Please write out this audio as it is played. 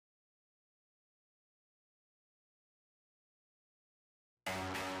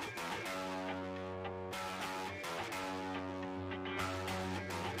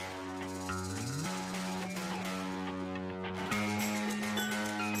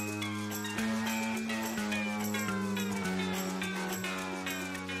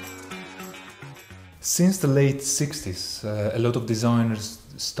Since the late 60s, a lot of designers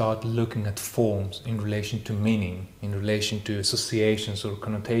start looking at forms in relation to meaning, in relation to associations or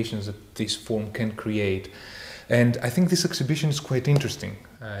connotations that this form can create. And I think this exhibition is quite interesting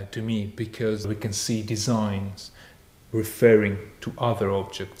to me, because we can see designs referring to other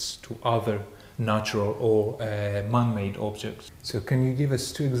objects, to other natural or man-made objects. So can you give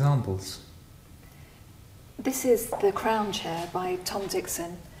us two examples? This is the Crown Chair by Tom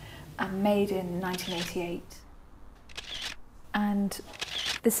Dixon, made in 1988. And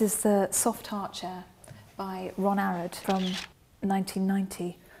this is the Soft Heart Chair by Ron Arad from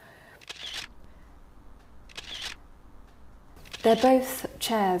 1990. They're both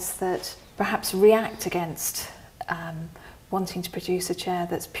chairs that perhaps react against wanting to produce a chair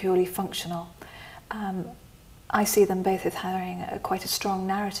that's purely functional. I see them both as having quite a strong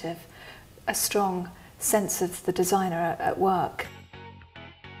narrative, a strong sense of the designer at work.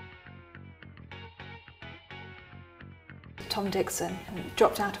 Tom Dixon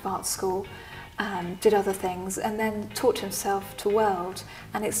dropped out of art school, did other things, and then taught himself to weld,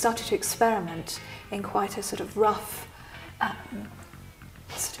 and it started to experiment in quite a sort of rough,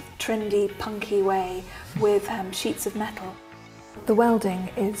 sort of trendy, punky way with sheets of metal. The welding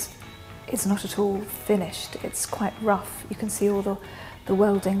is not at all finished. It's quite rough. You can see all the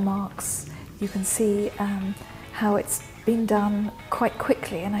welding marks. You can see how it's been done quite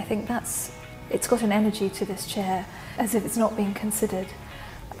quickly, and I think it's got an energy to this chair as if it's not being considered.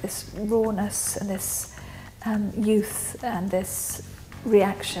 This rawness and this youth and this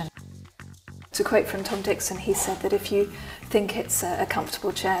reaction. To quote from Tom Dixon, he said that if you think it's a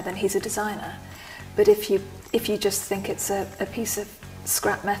comfortable chair, then he's a designer. But if you just think it's a piece of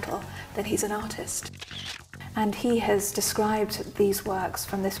scrap metal, then he's an artist. And he has described these works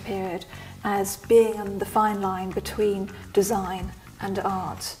from this period as being on the fine line between design and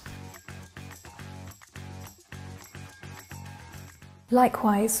art.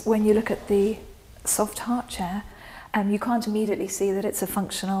 Likewise, when you look at the Soft Heart Chair, you can't immediately see that it's a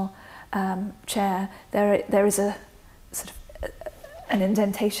functional chair. There is a sort of an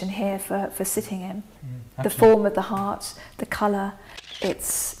indentation here for sitting in. The form of the heart, the colour,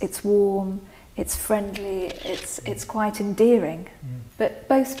 it's warm, it's friendly, it's quite endearing. But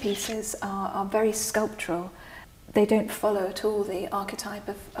both pieces are very sculptural. They don't follow at all the archetype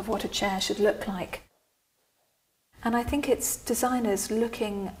of what a chair should look like. And I think it's designers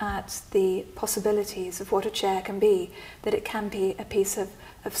looking at the possibilities of what a chair can be, that it can be a piece of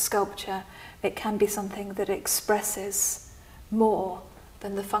sculpture, it can be something that expresses more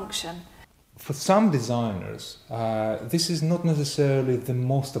than the function. For some designers, this is not necessarily the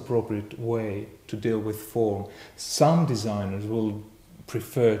most appropriate way to deal with form. Some designers will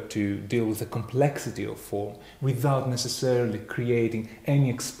prefer to deal with the complexity of form without necessarily creating any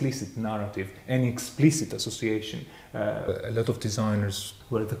explicit narrative, any explicit association. A lot of designers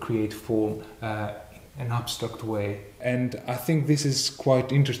will create form in an abstract way. And I think this is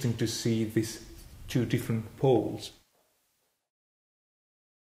quite interesting to see these two different poles.